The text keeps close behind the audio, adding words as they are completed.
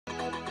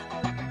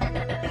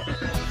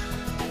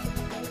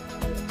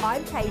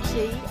I'm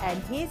Katie,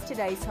 and here's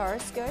today's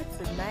horoscope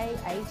for May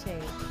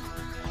 18.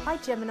 Hi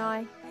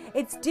Gemini.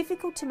 It's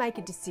difficult to make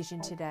a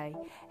decision today.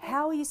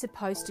 How are you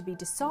supposed to be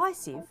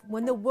decisive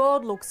when the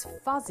world looks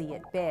fuzzy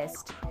at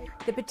best?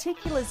 The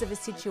particulars of a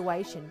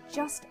situation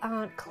just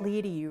aren't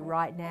clear to you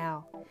right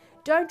now.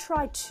 Don't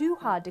try too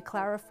hard to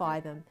clarify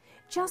them.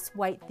 Just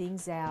wait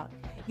things out.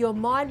 Your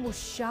mind will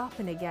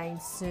sharpen again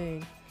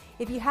soon.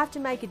 If you have to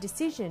make a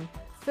decision,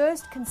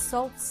 first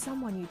consult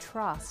someone you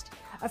trust,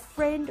 a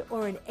friend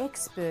or an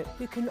expert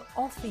who can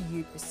offer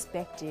you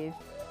perspective.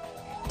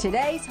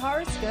 Today's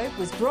horoscope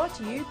was brought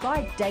to you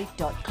by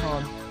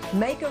Date.com.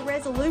 Make a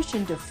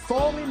resolution to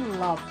fall in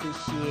love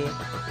this year.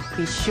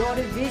 Be sure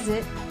to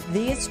visit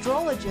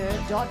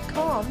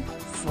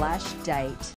theastrologer.com/date.